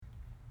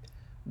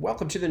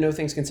Welcome to the No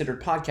Things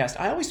Considered podcast.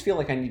 I always feel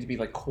like I need to be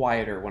like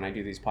quieter when I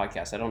do these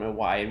podcasts. I don't know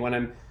why. And when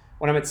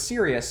I'm at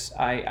Sirius,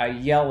 I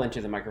yell into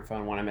the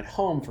microphone. When I'm at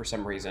home, for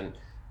some reason,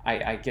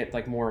 I get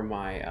like more of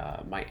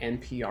my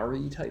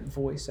NPR-y type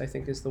voice, I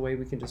think is the way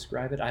we can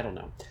describe it. I don't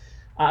know.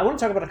 I want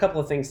to talk about a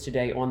couple of things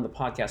today on the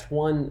podcast.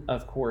 One,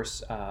 of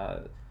course,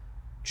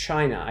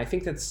 China. I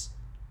think that's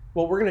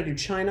well. We're going to do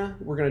China.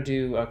 We're going to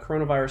do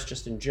coronavirus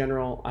just in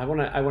general. I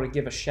want to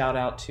give a shout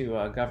out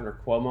to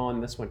Governor Cuomo on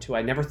this one too.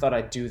 I never thought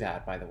I'd do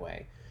that, by the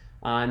way.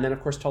 And then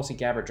of course Tulsi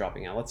Gabbard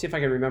dropping out. Let's see if I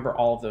can remember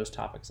all of those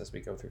topics as we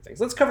go through things.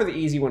 Let's cover the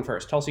easy one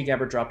first. Tulsi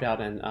Gabbard dropped out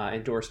and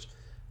endorsed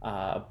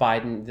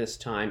Biden this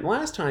time.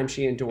 Last time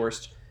she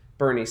endorsed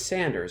Bernie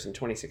Sanders in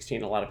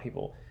 2016. A lot of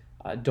people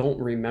don't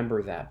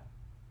remember that.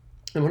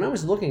 And when I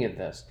was looking at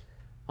this,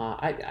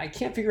 I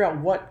can't figure out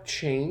what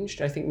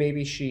changed. I think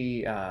maybe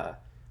she,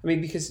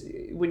 because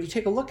when you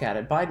take a look at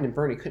it, Biden and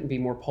Bernie couldn't be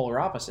more polar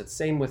opposites.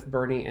 Same with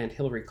Bernie and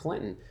Hillary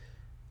Clinton.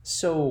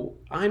 So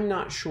I'm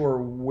not sure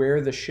where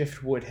the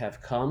shift would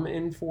have come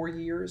in 4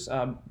 years.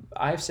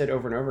 I've said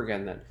over and over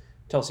again that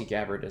Tulsi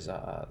Gabbard is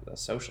a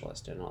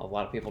socialist, and a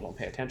lot of people don't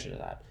pay attention to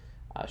that.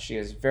 She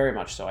is very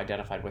much so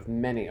identified with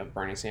many of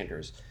Bernie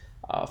Sanders'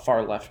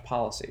 far left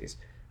policies.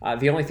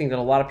 The only thing that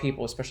a lot of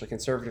people, especially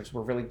conservatives,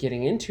 were really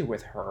getting into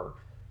with her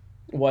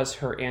was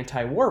her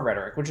anti-war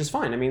rhetoric, which is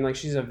fine. I mean, like,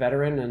 she's a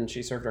veteran and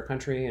she served our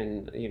country,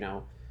 and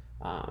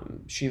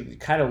she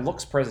kind of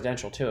looks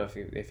presidential too.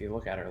 If you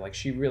look at her, like,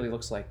 she really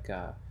looks like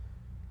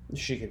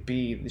she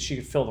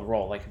could fill the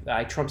role.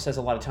 Like, Trump says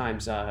a lot of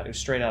times,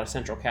 straight out of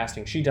central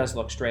casting. She does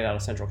look straight out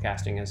of central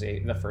casting as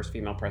the first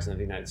female president of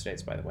the United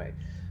States, by the way.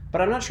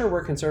 But I'm not sure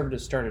where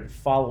conservatives started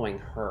following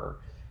her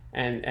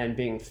and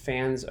being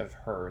fans of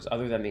hers,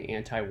 other than the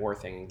anti-war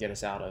thing, and get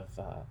us out of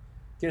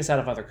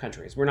other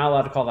countries. We're not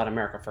allowed to call that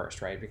America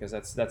First, right? Because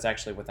that's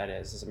actually what that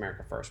is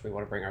America First. We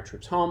want to bring our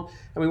troops home,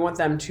 and we want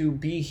them to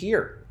be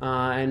here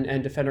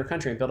and defend our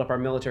country and build up our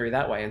military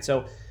that way. And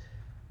so,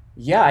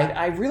 yeah,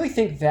 I really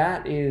think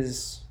that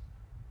is...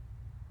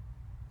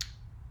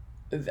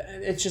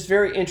 It's just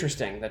very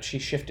interesting that she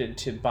shifted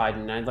to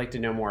Biden. I'd like to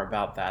know more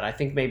about that. I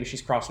think maybe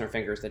she's crossing her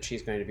fingers that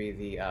she's going to be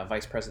the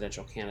vice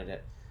presidential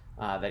candidate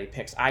that he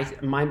picks.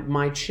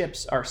 My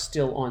chips are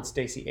still on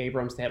Stacey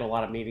Abrams. They had a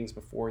lot of meetings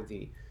before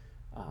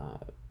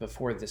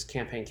this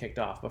campaign kicked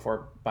off,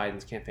 before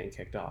Biden's campaign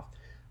kicked off.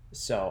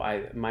 So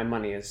my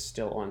money is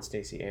still on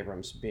Stacey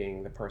Abrams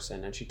being the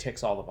person, and she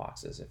ticks all the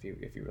boxes if you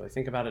really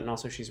think about it. And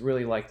also, she's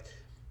really liked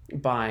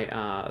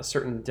by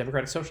certain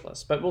Democratic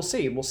socialists. But we'll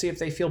see. We'll see if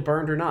they feel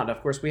burned or not.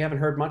 Of course, we haven't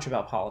heard much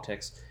about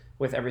politics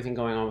with everything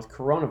going on with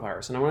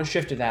coronavirus, and I want to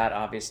shift to that.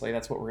 Obviously,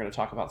 that's what we're going to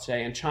talk about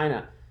today. And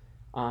China.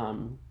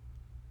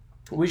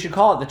 We should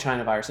call it the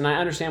China virus, and I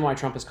understand why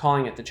Trump is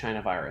calling it the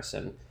China virus,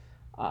 and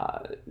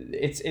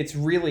it's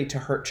really to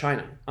hurt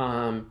China.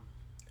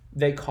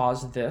 They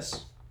caused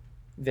this.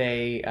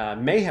 They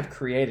may have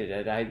created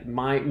it.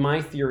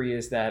 My theory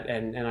is that,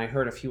 and I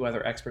heard a few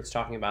other experts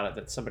talking about it,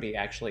 that somebody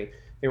actually,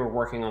 they were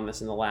working on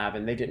this in the lab,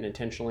 and they didn't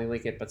intentionally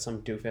leak it, but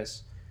some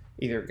doofus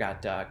either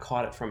got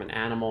caught it from an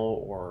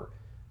animal or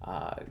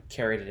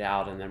carried it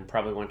out, and then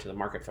probably went to the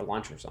market for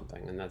lunch or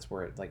something, and that's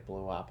where it like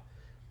blew up.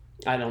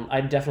 I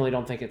definitely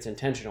don't think it's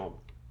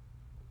intentional,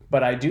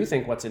 but I do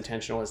think what's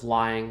intentional is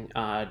lying,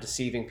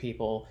 deceiving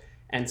people,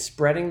 and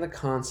spreading the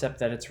concept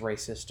that it's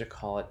racist to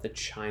call it the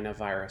China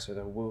virus or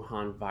the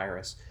Wuhan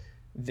virus.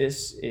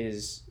 This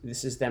is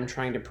them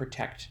trying to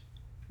protect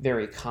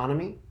their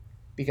economy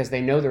because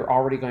they know they're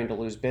already going to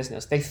lose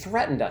business. They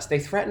threatened us. They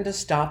threatened to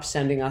stop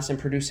sending us and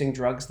producing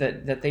drugs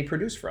that they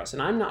produce for us.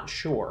 And I'm not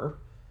sure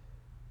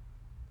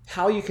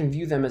how you can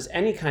view them as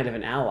any kind of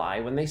an ally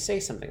when they say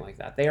something like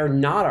that. They are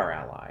not our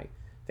ally.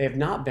 They have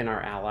not been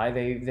our ally.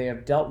 They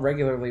have dealt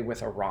regularly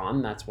with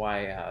Iran. That's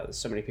why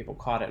so many people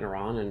caught it in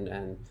Iran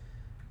and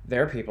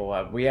their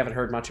people. We haven't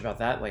heard much about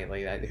that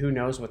lately. Who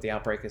knows what the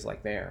outbreak is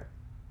like there.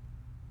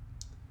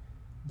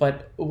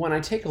 But when I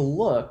take a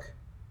look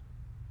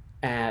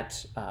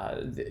at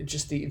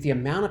just the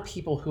amount of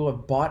people who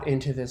have bought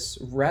into this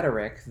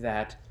rhetoric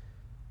that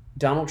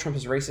Donald Trump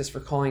is racist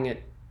for calling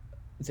it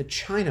the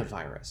China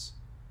virus.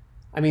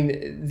 I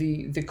mean,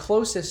 the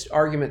closest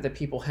argument that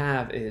people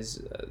have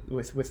is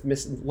with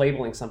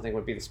mislabeling something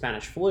would be the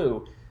Spanish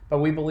flu, but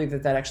we believe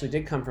that actually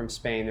did come from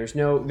Spain. There's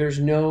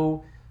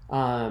no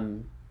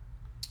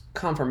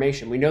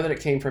confirmation. We know that it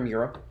came from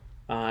Europe,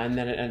 and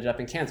then it ended up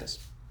in Kansas.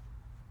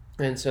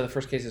 And so the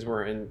first cases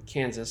were in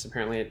Kansas.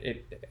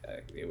 Apparently,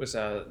 it was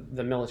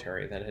the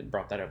military that had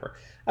brought that over.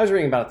 I was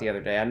reading about it the other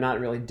day. I'm not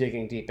really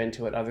digging deep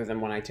into it, other than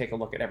when I take a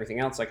look at everything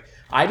else. Like,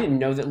 I didn't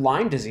know that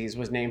Lyme disease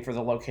was named for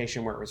the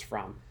location where it was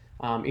from.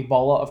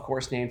 Ebola, of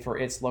course, named for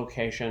its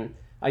location.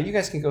 You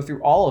guys can go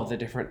through all of the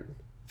different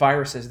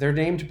viruses. They're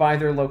named by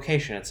their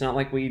location. It's not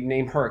like we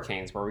name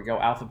hurricanes where we go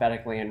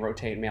alphabetically and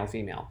rotate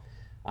male-female,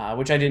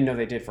 which I didn't know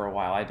they did for a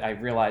while. I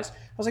realized,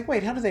 I was like,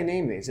 wait, how do they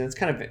name these? And it's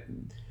kind of,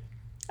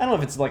 I don't know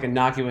if it's like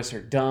innocuous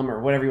or dumb or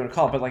whatever you want to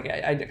call it, but like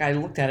I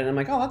looked at it and I'm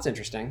like, oh, that's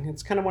interesting.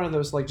 It's kind of one of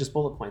those like just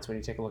bullet points when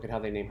you take a look at how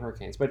they name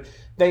hurricanes. But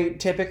they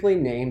typically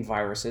name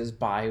viruses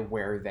by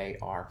where they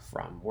are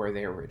from, where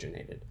they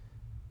originated.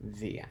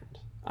 The end.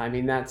 I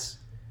mean, that's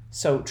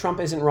so Trump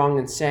isn't wrong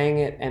in saying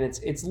it, and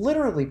it's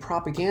literally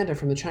propaganda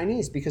from the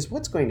Chinese, because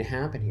what's going to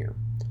happen here?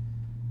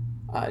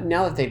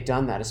 Now that they've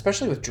done that,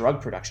 especially with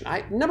drug production,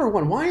 number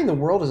one, why in the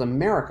world is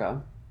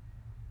America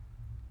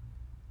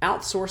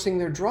outsourcing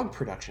their drug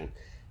production?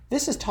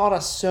 This has taught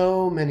us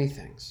so many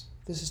things.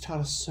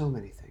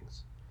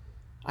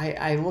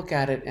 I look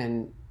at it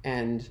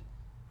and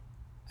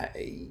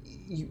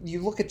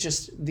you look at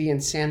just the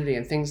insanity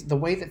and things, the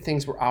way that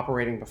things were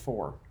operating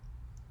before.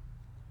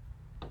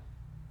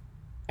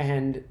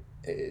 And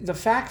the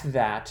fact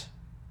that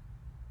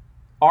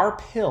our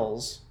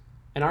pills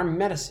and our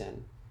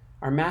medicine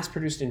are mass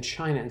produced in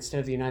China instead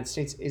of the United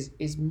States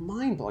is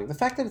mind-blowing. The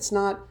fact that it's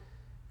not,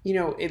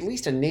 at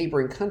least a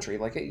neighboring country,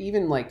 like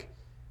even like,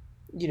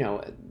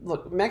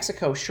 look,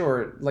 Mexico,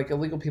 sure, like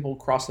illegal people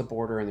cross the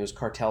border and there's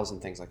cartels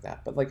and things like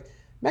that. But like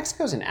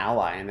Mexico's an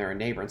ally and they're a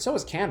neighbor, and so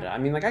is Canada. I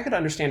mean, like I could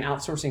understand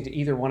outsourcing to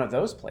either one of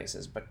those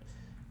places, but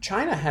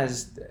China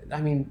has,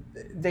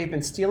 they've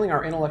been stealing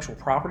our intellectual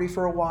property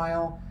for a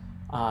while.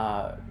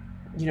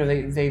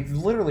 They've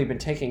literally been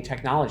taking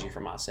technology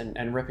from us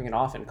and ripping it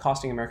off and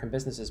costing American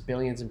businesses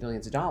billions and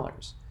billions of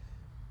dollars.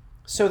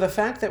 So the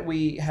fact that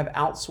we have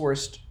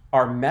outsourced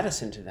our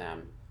medicine to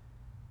them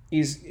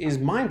is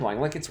mind-blowing.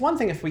 Like, it's one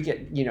thing if we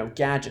get,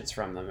 gadgets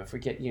from them, if we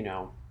get,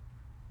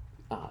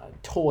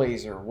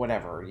 toys or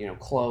whatever,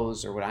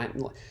 clothes or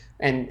what,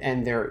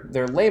 and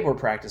their labor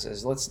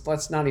practices.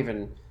 Let's not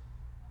even,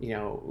 you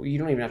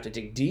don't even have to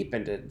dig deep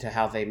into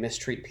how they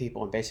mistreat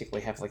people and basically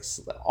have like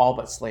all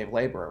but slave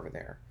labor over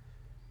there.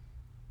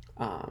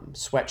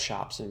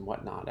 Sweatshops and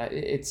whatnot.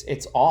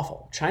 It's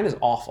awful. China's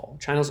awful.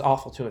 China's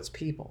awful to its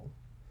people.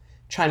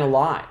 China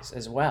lies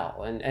as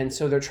well, and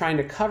so they're trying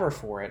to cover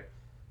for it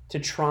to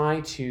try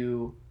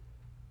to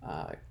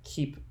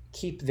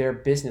keep their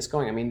business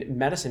going. I mean,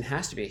 medicine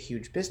has to be a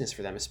huge business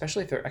for them,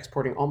 especially if they're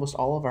exporting almost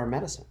all of our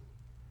medicine.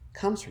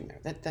 Comes from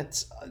there.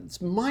 It's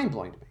mind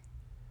blowing to me.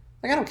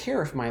 Like, I don't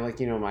care if my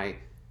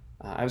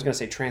I was going to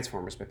say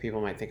Transformers, but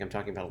people might think I'm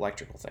talking about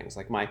electrical things.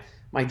 Like my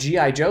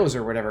G.I. Joes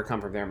or whatever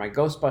come from there. My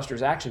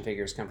Ghostbusters action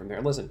figures come from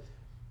there. Listen,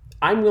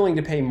 I'm willing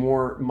to pay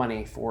more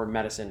money for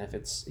medicine if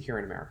it's here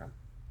in America.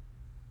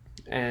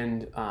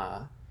 And,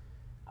 I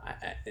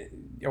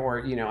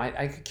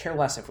could care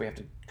less if we have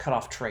to cut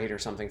off trade or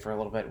something for a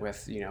little bit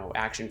with,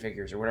 action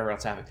figures or whatever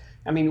else happening.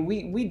 I mean,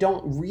 we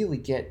don't really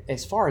get,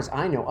 as far as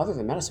I know, other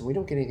than medicine, we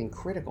don't get anything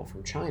critical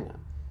from China.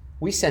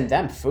 We send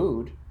them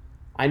food.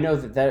 I know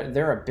that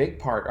they're a big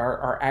part.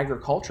 Our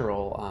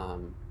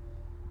agricultural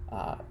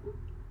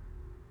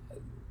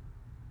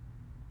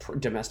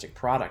domestic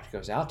product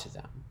goes out to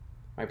them.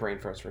 My brain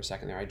froze for a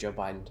second there. Joe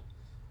Biden.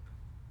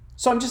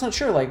 So I'm just not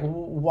sure, like,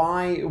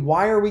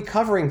 why are we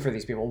covering for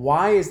these people?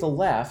 Why is the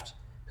left,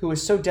 who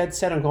is so dead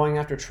set on going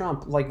after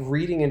Trump, like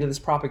reading into this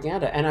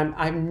propaganda? And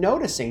I'm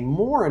noticing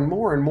more and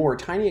more and more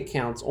tiny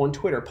accounts on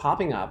Twitter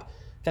popping up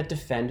that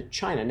defend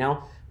China.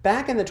 Now,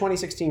 back in the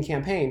 2016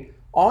 campaign,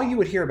 all you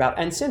would hear about,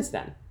 and since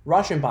then,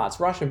 Russian bots,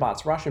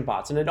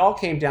 and it all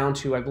came down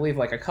to, I believe,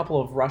 like a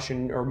couple of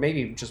Russian, or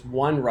maybe just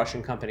one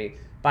Russian company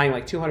buying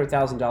like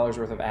 $200,000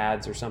 worth of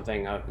ads or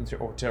something,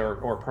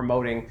 or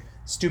promoting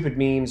stupid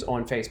memes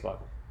on Facebook.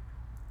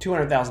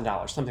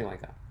 $200,000, something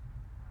like that.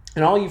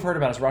 And all you've heard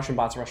about is Russian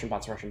bots.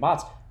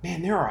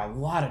 Man, there are a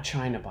lot of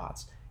China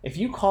bots. If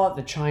you call it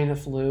the China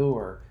flu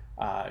or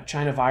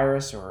China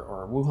virus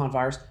or Wuhan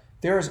virus,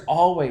 there is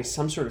always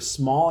some sort of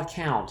small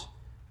account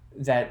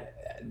that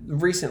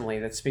recently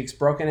that speaks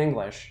broken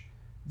English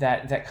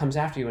that comes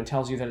after you and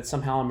tells you that it's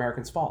somehow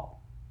Americans' fault.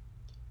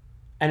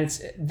 And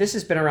this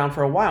has been around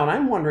for a while, and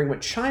I'm wondering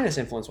what China's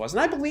influence was. And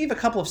I believe a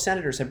couple of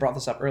senators had brought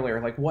this up earlier,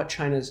 like what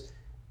China's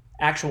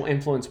actual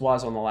influence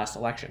was on the last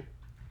election.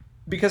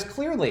 Because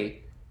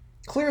clearly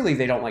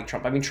they don't like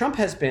Trump. I mean, Trump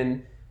has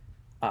been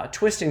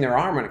twisting their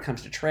arm when it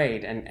comes to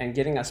trade and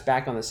getting us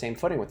back on the same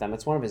footing with them.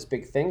 It's one of his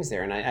big things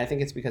there. And I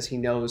think it's because he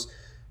knows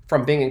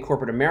from being in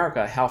corporate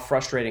America how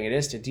frustrating it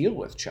is to deal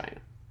with China.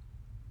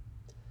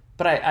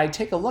 But I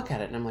take a look at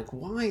it and I'm like,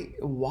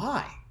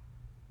 why?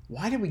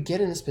 Why did we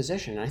get in this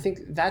position? And I think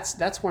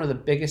that's one of the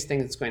biggest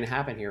things that's going to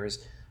happen here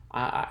is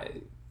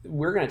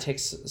we're going to take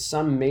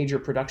some major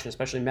production,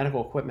 especially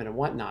medical equipment and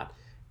whatnot,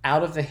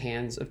 out of the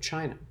hands of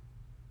China.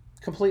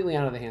 Completely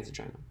out of the hands of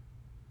China.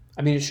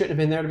 I mean, it shouldn't have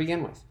been there to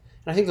begin with.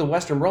 And I think the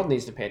Western world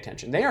needs to pay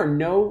attention. They are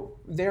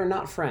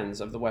not friends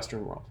of the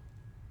Western world.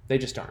 They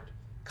just aren't.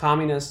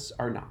 Communists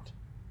are not.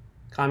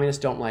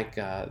 Communists don't like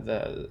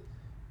the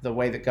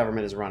way that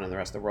government is run in the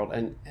rest of the world.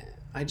 And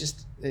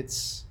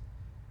it's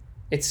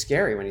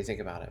scary when you think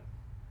about it.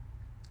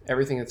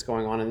 Everything that's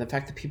going on, and the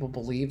fact that people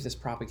believe this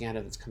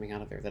propaganda that's coming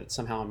out of there, that it's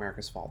somehow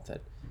America's fault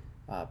that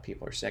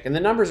people are sick. And the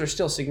numbers are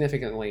still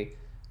significantly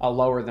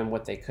lower than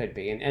what they could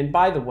be. And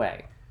by the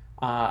way,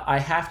 I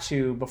have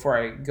to, before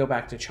I go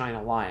back to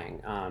China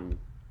lying,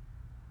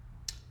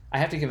 I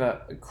have to give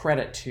a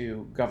credit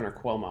to Governor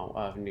Cuomo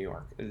of New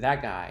York.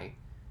 That guy,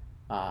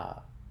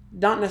 I'm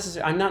not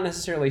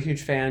necessarily a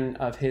huge fan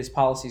of his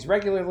policies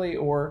regularly,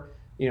 or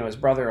his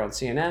brother on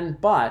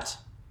CNN, but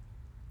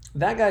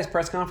that guy's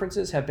press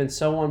conferences have been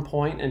so on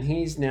point, and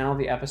he's now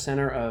the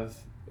epicenter of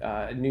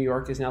New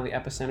York is now the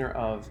epicenter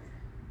of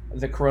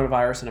the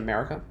coronavirus in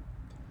America.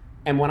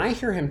 And when I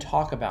hear him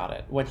talk about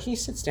it, when he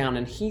sits down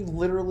and he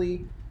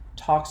literally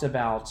talks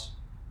about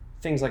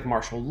things like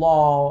martial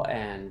law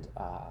and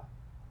all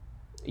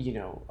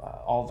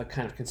the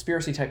kind of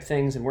conspiracy type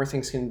things and where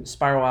things can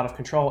spiral out of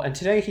control. And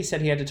today he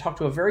said he had to talk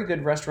to a very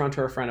good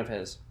restaurateur friend of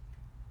his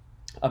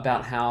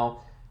about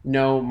how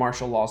no,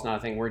 martial law is not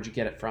a thing. Where'd you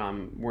get it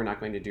from? We're not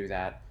going to do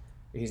that.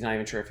 He's not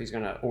even sure if he's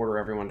going to order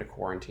everyone to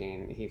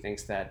quarantine. He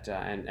thinks that,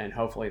 and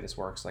hopefully this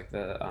works, like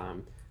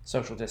the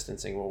social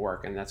distancing will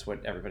work, and that's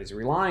what everybody's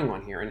relying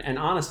on here. And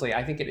honestly,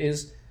 I think it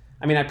is.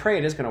 I mean, I pray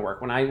it is going to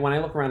work. When I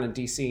look around in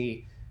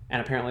D.C.,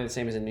 and apparently the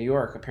same as in New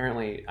York,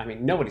 apparently, I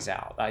mean, nobody's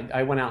out.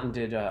 I went out and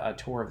did a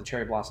tour of the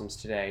cherry blossoms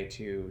today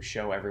to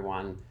show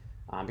everyone,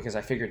 because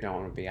I figured no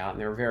one would be out, and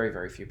there were very,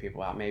 very few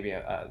people out, maybe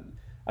a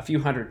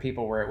few hundred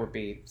people, where it would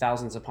be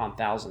thousands upon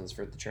thousands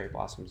for the cherry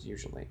blossoms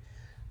usually.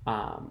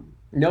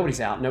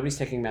 Nobody's out. Nobody's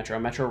taking Metro.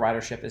 Metro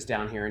ridership is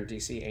down here in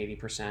DC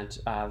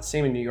 80%.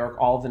 Same in New York.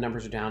 All of the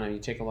numbers are down, and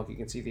you take a look, you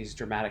can see these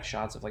dramatic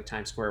shots of like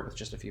Times Square with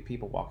just a few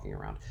people walking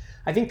around.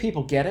 I think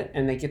people get it,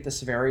 and they get the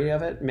severity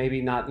of it.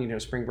 Maybe not,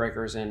 spring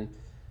breakers in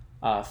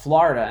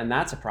Florida, and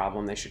that's a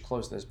problem. They should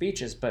close those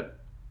beaches. But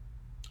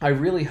I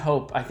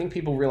think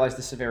people realize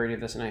the severity of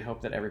this, and I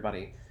hope that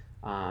everybody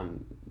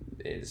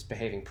is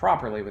behaving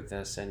properly with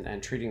this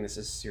and treating this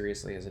as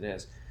seriously as it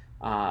is.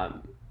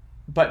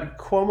 But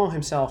Cuomo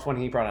himself, when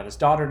he brought out his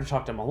daughter to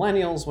talk to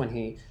millennials,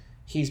 when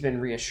he's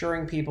been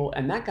reassuring people,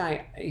 and that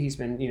guy, he's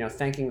been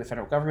thanking the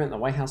federal government and the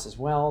White House as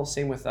well.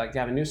 Same with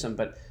Gavin Newsom,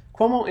 but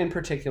Cuomo in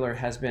particular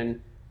has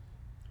been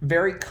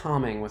very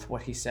calming with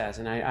what he says.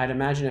 And I'd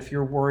imagine if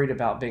you're worried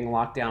about being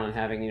locked down and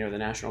having the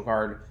National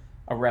Guard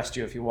arrest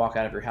you if you walk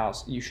out of your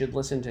house, you should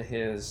listen to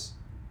his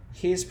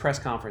press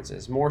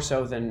conferences more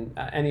so than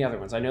any other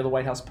ones. I know the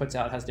White House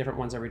has different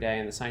ones every day,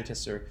 and the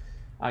scientists are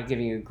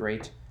giving you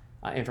great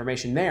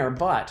information there,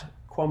 but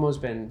Cuomo's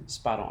been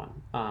spot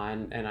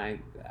on, and I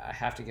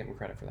have to give him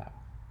credit for that.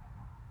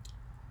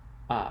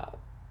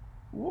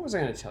 What was I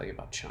going to tell you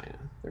about China?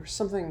 There was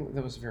something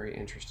that was very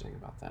interesting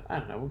about that. I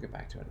don't know. We'll get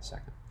back to it in a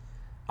second.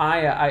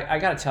 I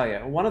got to tell you,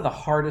 one of the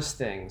hardest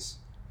things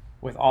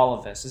with all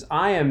of this is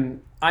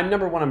I'm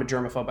number one, I'm a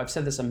germaphobe. I've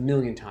said this a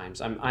million times.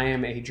 I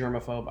am a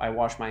germaphobe. I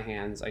wash my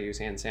hands. I use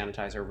hand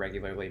sanitizer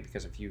regularly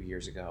because a few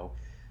years ago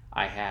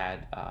I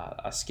had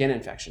a skin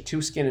infection,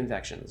 2 skin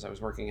infections. I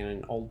was working in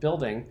an old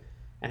building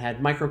and had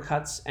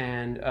microcuts,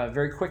 and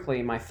very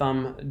quickly my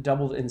thumb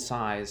doubled in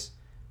size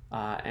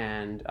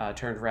and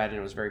turned red, and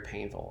it was very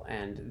painful.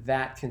 And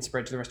that can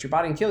spread to the rest of your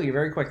body and kill you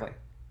very quickly,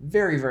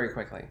 very, very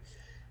quickly.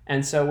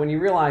 And so when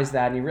you realize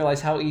that, and you realize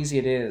how easy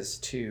it is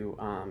to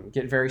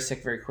get very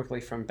sick very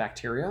quickly from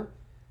bacteria,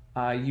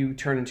 you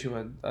turn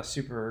into a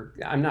super,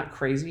 I'm not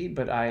crazy,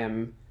 but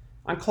I'm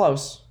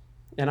close.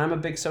 And I'm a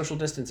big social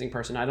distancing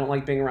person. I don't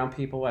like being around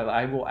people.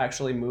 I will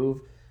actually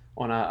move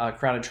on a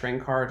crowded train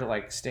car to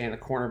like stay in the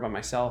corner by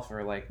myself,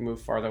 or like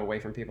move farther away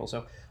from people.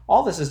 So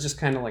all this is just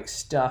kind of like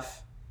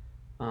stuff,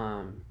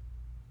 that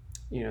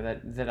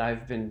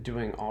I've been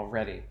doing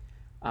already.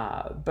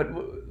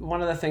 But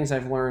one of the things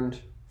I've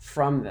learned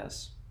from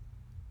this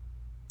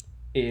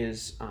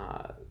is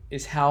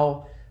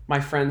how my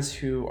friends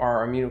who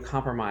are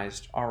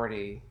immunocompromised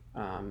already,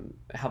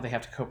 how they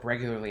have to cope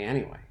regularly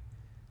anyway.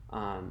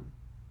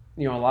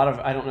 A lot of,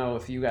 I don't know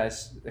if you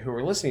guys who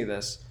are listening to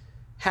this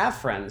have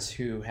friends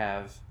who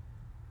have,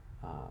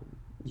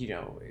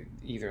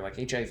 either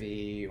like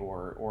HIV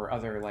or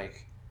other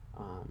like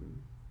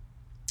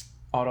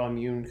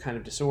autoimmune kind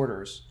of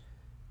disorders,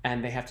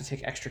 and they have to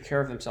take extra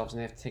care of themselves, and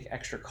they have to take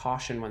extra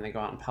caution when they go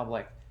out in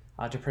public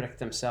to protect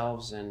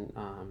themselves, and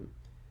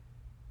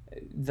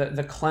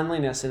the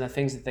cleanliness and the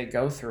things that they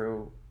go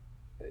through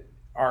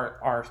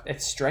are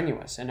it's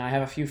strenuous. And I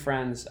have a few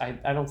friends,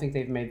 I don't think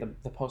they've made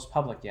the post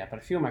public yet, but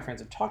a few of my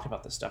friends have talked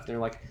about this stuff. They're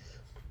like,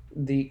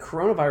 the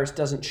coronavirus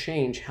doesn't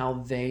change how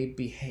they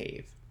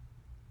behave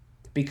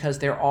because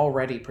they're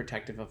already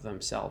protective of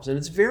themselves. And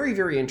it's very,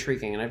 very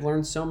intriguing, and I've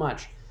learned so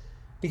much,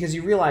 because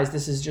you realize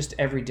this is just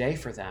every day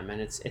for them,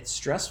 and it's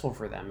stressful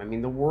for them. I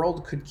mean, the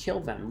world could kill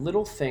them.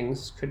 Little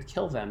things could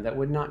kill them that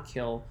would not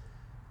kill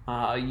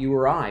you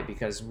or I,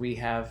 because we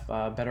have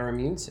better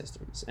immune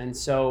systems. And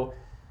so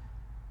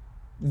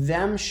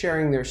them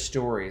sharing their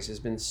stories has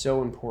been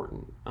so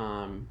important.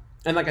 And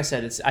like I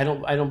said, I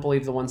don't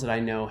believe the ones that I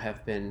know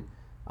have been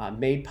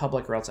made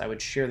public, or else I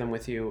would share them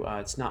with you.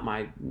 It's not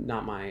my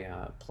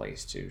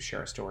place to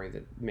share a story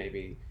that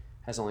maybe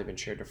has only been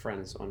shared to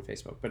friends on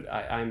Facebook. But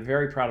I'm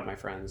very proud of my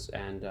friends,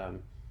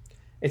 and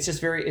it's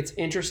just it's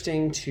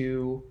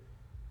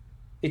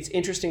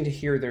interesting to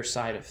hear their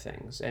side of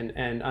things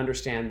and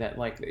understand that,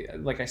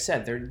 like I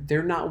said,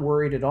 they're not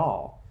worried at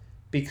all,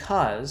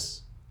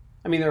 because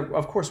I mean, they're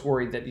of course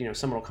worried that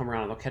someone will come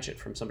around and they'll catch it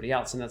from somebody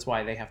else, and that's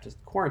why they have to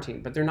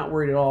quarantine. But they're not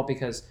worried at all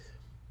because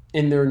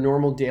in their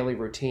normal daily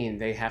routine,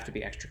 they have to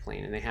be extra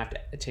clean and they have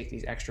to take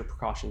these extra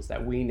precautions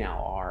that we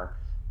now are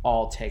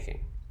all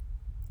taking.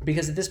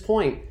 Because at this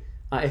point,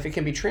 if it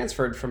can be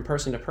transferred from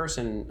person to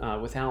person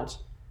without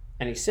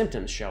any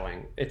symptoms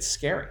showing, it's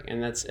scary,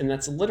 and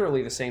that's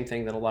literally the same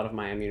thing that a lot of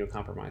my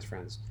immunocompromised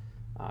friends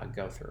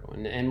go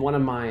through. And one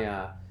of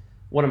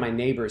my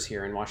neighbors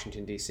here in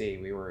Washington D.C.,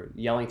 we were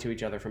yelling to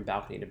each other from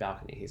balcony to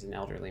balcony. He's an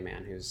elderly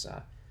man who's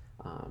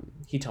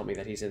he told me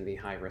that he's in the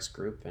high risk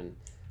group, and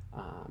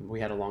we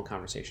had a long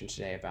conversation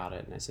today about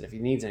it. And I said, if he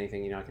needs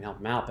anything, I can help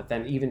him out. But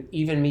then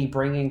even me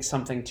bringing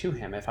something to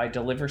him, if I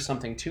deliver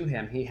something to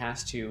him, he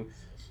has to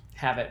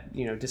have it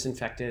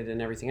disinfected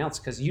and everything else,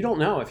 because you don't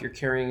know if you're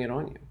carrying it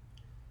on you.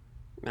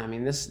 I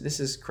mean, this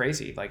is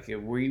crazy. Like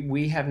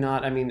we have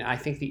not. I mean, I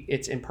think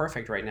it's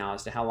imperfect right now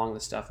as to how long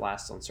this stuff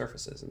lasts on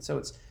surfaces, and so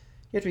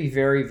you have to be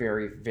very,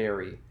 very,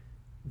 very,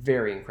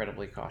 very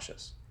incredibly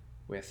cautious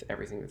with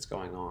everything that's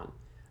going on.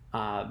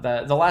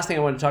 The last thing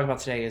I wanted to talk about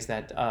today is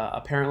that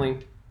apparently,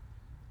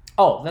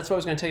 that's what I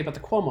was going to tell you about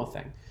the Cuomo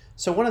thing.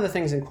 So one of the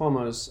things in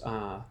Cuomo's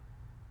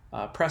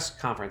press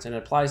conference, and it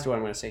applies to what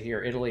I'm going to say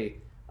here,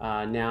 Italy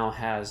now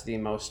has the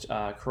most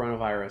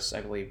coronavirus,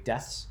 I believe,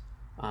 deaths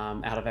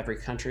out of every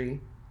country.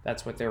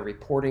 That's what they're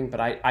reporting, but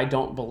I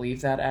don't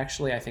believe that,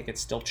 actually. I think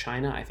it's still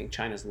China. I think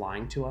China's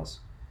lying to us.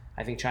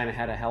 I think China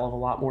had a hell of a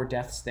lot more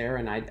deaths there,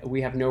 and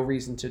we have no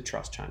reason to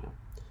trust China.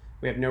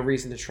 We have no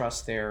reason to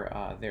trust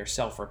their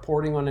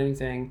self-reporting on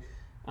anything,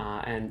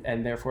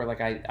 and therefore,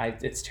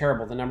 it's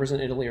terrible. The numbers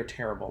in Italy are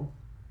terrible.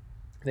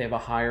 They have a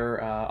higher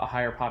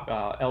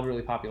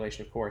elderly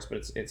population, of course, but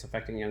it's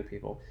affecting young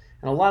people,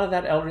 and a lot of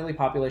that elderly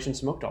population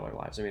smoked all their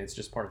lives. I mean, it's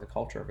just part of the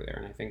culture over there,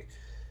 and I think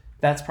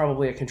that's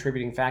probably a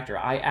contributing factor.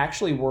 I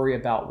actually worry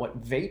about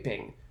what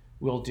vaping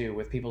will do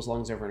with people's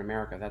lungs over in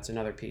America. That's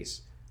another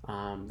piece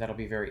that'll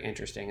be very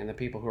interesting. And the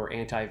people who are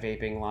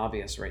anti-vaping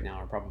lobbyists right now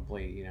are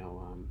probably,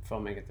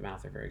 foaming at the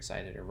mouth. They're very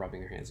excited, or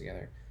rubbing their hands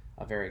together,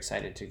 very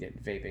excited to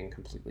get vaping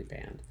completely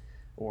banned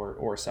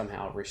or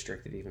somehow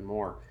restricted even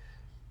more.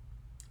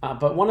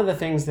 But one of the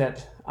things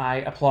that I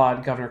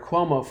applaud Governor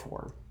Cuomo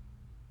for,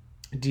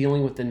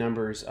 dealing with the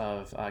numbers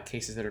of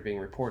cases that are being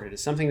reported,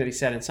 is something that he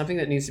said, and something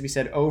that needs to be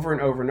said over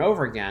and over and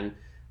over again,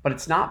 but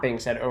it's not being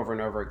said over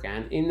and over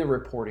again in the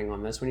reporting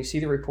on this. When you see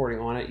the reporting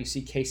on it, you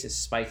see cases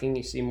spiking,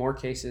 you see more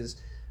cases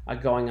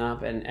going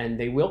up, and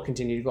they will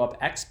continue to go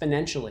up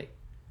exponentially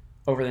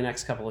over the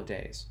next couple of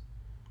days.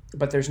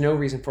 But there's no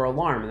reason for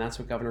alarm, and that's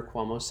what Governor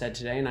Cuomo said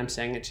today, and I'm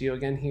saying it to you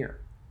again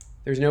here.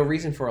 There's no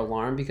reason for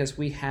alarm because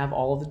we have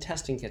all of the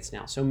testing kits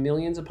now. So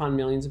millions upon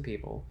millions of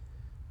people,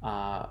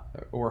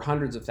 or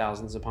hundreds of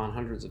thousands upon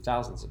hundreds of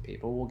thousands of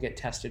people will get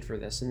tested for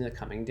this in the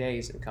coming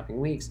days and coming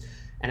weeks.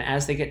 And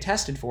as they get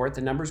tested for it,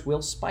 the numbers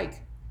will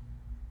spike.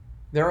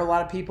 There are a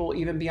lot of people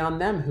even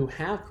beyond them who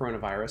have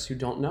coronavirus who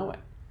don't know it.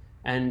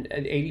 And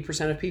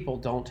 80% of people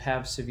don't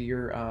have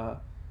severe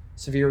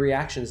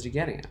reactions to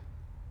getting it,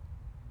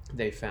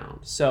 they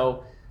found.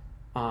 So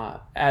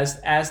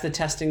as the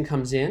testing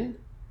comes in,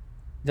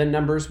 the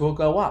numbers will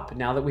go up.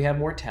 Now that we have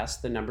more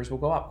tests, the numbers will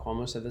go up.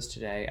 Cuomo said this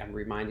today. I'm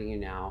reminding you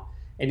now.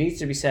 It needs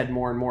to be said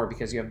more and more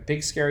because you have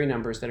big, scary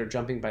numbers that are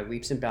jumping by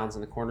leaps and bounds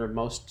in the corner of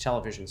most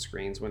television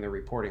screens when they're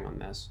reporting on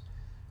this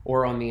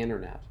or on the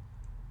internet.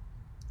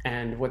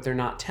 And what they're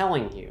not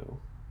telling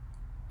you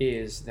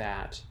is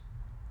that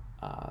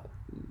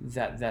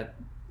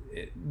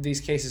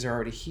these cases are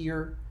already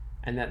here,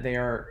 and that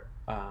the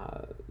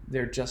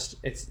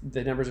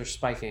numbers are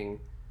spiking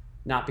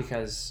not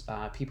because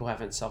people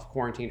haven't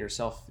self-quarantined or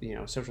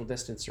social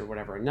distance or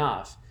whatever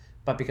enough,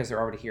 but because they're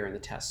already here and the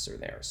tests are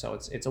there. So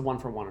it's a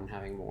one-for-one on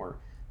having more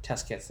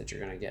test kits that you're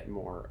going to get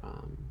more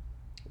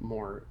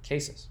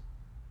cases.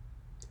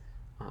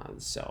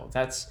 So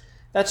that's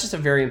just a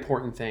very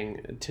important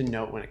thing to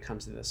note when it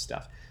comes to this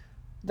stuff.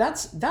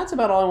 That's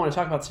about all I want to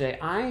talk about today.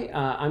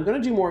 I'm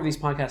going to do more of these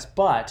podcasts,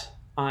 but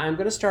I'm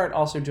going to start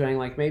also doing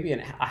maybe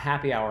a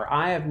happy hour.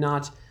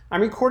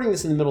 I'm recording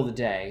this in the middle of the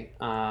day,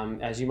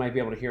 as you might be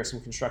able to hear some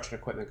construction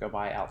equipment go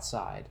by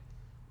outside.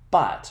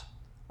 But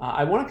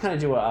I want to kind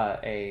of do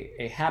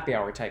a happy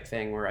hour type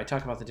thing where I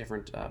talk about the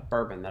different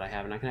bourbon that I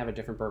have, and I can have a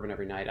different bourbon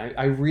every night.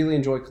 I really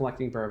enjoy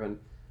collecting bourbon.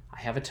 I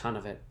have a ton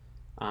of it.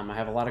 I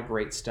have a lot of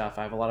great stuff.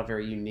 I have a lot of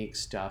very unique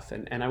stuff,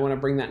 and I want to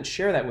bring that and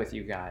share that with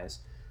you guys.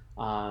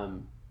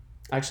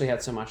 I actually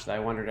had so much that I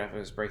wondered if I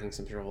was breaking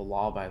some sort of a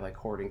law by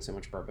hoarding so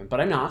much bourbon, but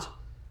I'm not.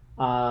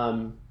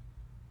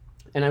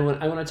 And I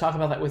want to talk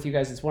about that with you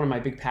guys. It's one of my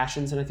big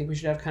passions, and I think we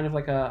should have kind of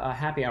a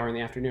happy hour in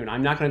the afternoon.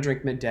 I'm not going to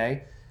drink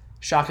midday.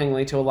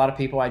 Shockingly, to a lot of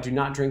people, I do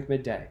not drink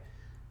midday.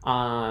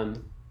 Well,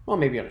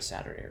 maybe on a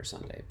Saturday or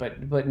Sunday,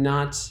 but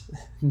not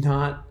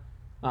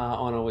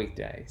on a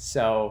weekday.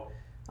 So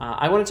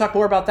I want to talk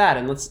more about that,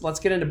 and let's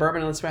get into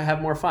bourbon and let's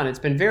have more fun. It's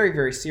been very,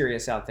 very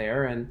serious out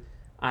there, and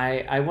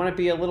I want to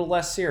be a little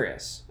less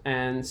serious.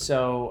 And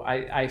so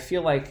I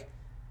feel like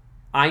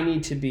I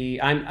need to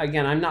be,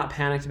 I'm not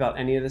panicked about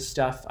any of this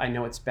stuff. I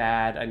know it's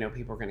bad. I know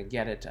people are going to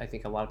get it. I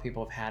think a lot of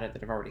people have had it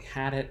that have already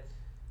had it.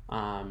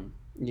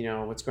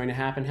 What's going to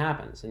happen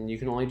happens, and you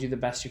can only do the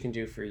best you can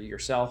do for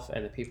yourself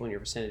and the people in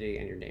your vicinity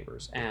and your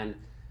neighbors. And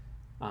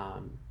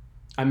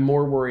I'm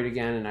more worried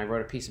again, and I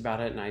wrote a piece about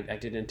it, and I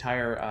did an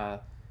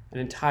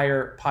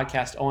entire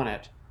podcast on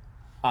it,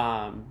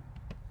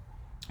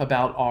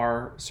 about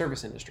our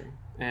service industry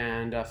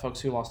and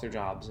folks who lost their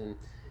jobs,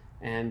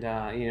 and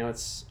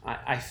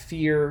I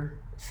fear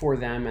for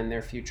them and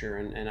their future,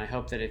 and I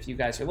hope that if you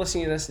guys are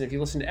listening to this, and if you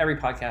listen to every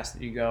podcast,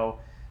 that you go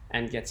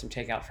and get some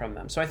takeout from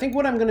them. So I think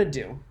what I'm going to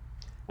do,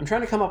 I'm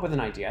trying to come up with an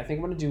idea. I think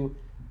I'm going to do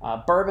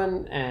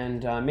bourbon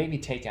and maybe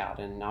takeout,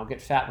 and I'll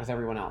get fat with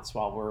everyone else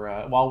while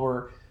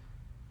we're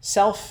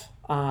self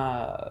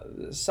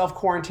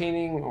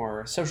quarantining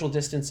or social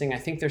distancing. I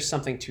think there's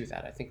something to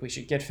that. I think we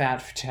should get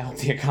fat to help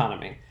the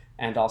economy,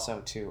 and also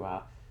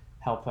to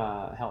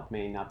help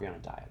me not be on a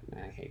diet.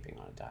 And I hate being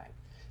on a diet.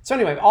 So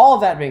anyway, all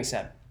of that being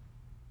said,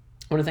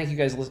 I want to thank you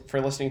guys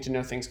for listening to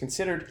No Things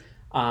Considered.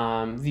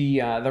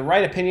 The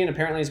Right Opinion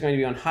apparently is going to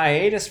be on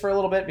hiatus for a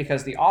little bit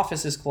because the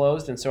office is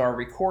closed, and so our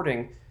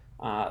recording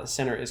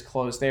center is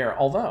closed there.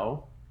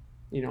 Although,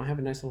 I have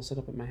a nice little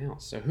setup at my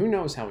house, so who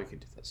knows how we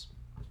could do this.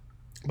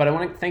 But I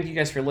want to thank you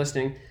guys for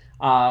listening.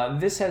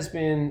 This has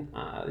been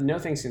No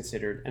Things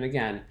Considered, and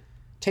again,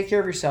 take care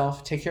of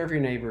yourself, take care of your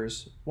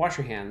neighbors, wash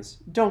your hands.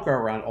 Don't go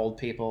around old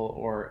people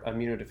or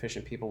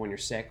immunodeficient people when you're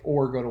sick,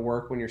 or go to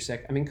work when you're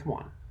sick. I mean, come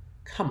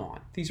on.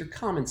 These are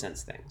common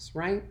sense things,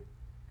 right?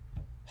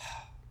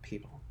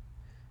 People.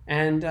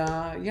 And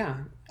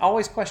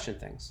always question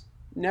things.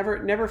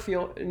 Never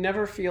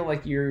feel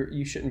like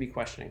you shouldn't be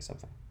questioning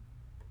something.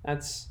 I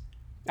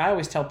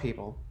always tell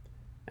people,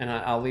 and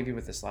I'll leave you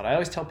with this thought. I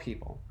always tell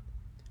people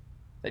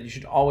that you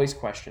should always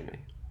question me.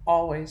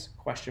 Always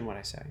question what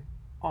I say.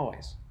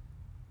 Always.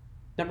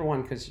 Number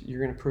one, because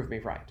you're going to prove me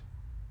right.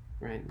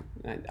 Right?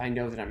 I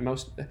know that I'm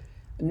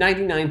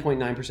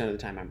 99.9% of the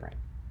time I'm right.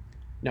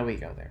 No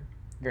ego there.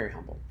 Very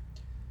humble.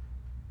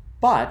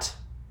 But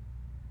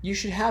you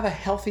should have a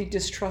healthy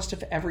distrust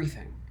of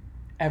everything.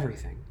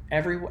 Everything.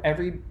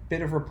 Every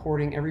bit of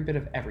reporting, every bit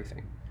of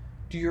everything.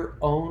 Do your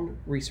own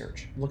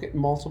research. Look at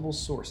multiple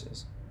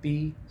sources.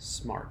 Be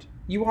smart.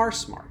 You are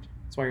smart.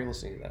 That's why you're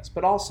listening to this.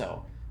 But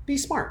also, be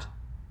smart.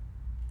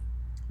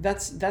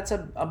 That's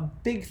a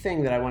big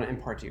thing that I want to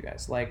impart to you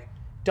guys. Like,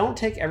 don't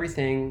take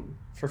everything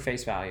for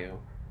face value,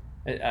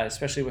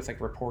 especially with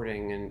like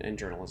reporting and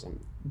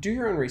journalism. Do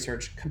your own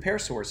research, compare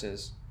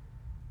sources,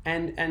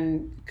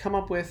 and come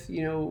up with,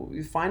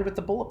 find what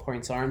the bullet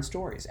points are in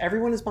stories.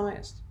 Everyone is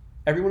biased.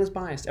 Everyone is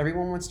biased.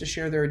 Everyone wants to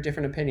share their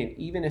different opinion,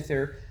 even if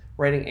they're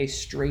writing a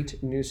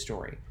straight news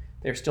story.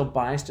 They're still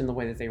biased in the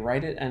way that they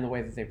write it and the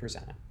way that they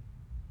present it.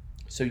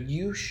 So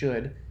you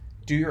should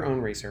do your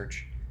own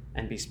research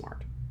and be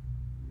smart.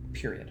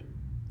 Period.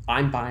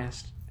 I'm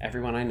biased.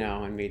 Everyone I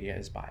know in media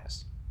is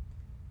biased.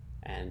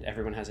 And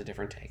everyone has a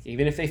different take.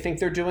 Even if they think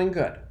they're doing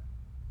good,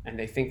 and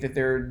they think that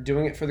they're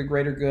doing it for the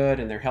greater good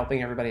and they're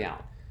helping everybody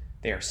out,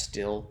 they are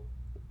still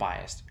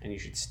biased, and you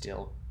should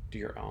still do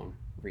your own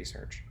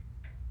research.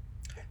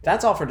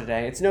 That's all for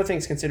today. It's No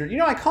Things Considered.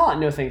 I call it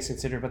No Things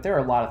Considered, but there are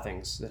a lot of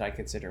things that I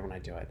consider when I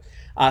do it.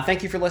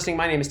 Thank you for listening.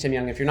 My name is Tim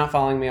Young. If you're not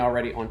following me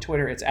already on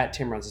Twitter, it's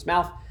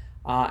 @TimRunsHisMouth.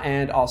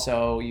 And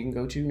also, you can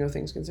go to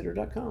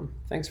nothingsconsidered.com.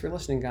 Thanks for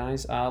listening,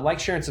 guys. Like,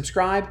 share, and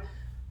subscribe.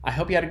 I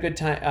hope you had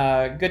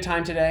a good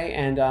time today.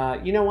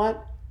 And you know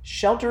what?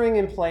 Sheltering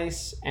in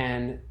place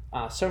and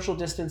social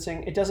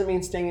distancing, it doesn't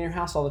mean staying in your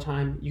house all the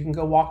time. You can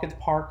go walk at the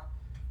park.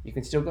 You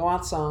can still go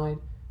outside.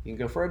 You can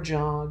go for a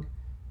jog.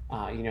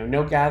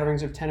 No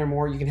gatherings of 10 or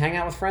more. You can hang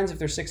out with friends if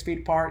they're 6 feet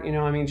apart. You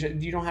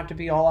don't have to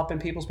be all up in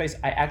people's space.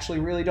 I actually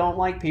really don't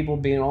like people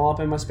being all up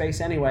in my space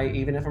anyway,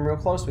 even if I'm real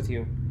close with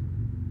you.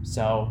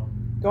 So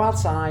go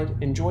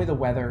outside, enjoy the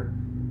weather.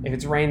 If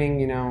it's raining,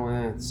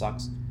 it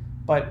sucks.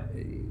 But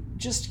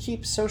just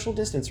keep social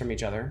distance from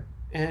each other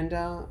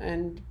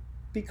and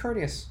be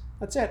courteous.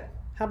 That's it.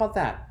 How about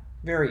that?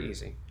 Very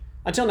easy.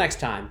 Until next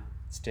time,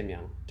 it's Tim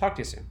Young. Talk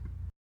to you soon.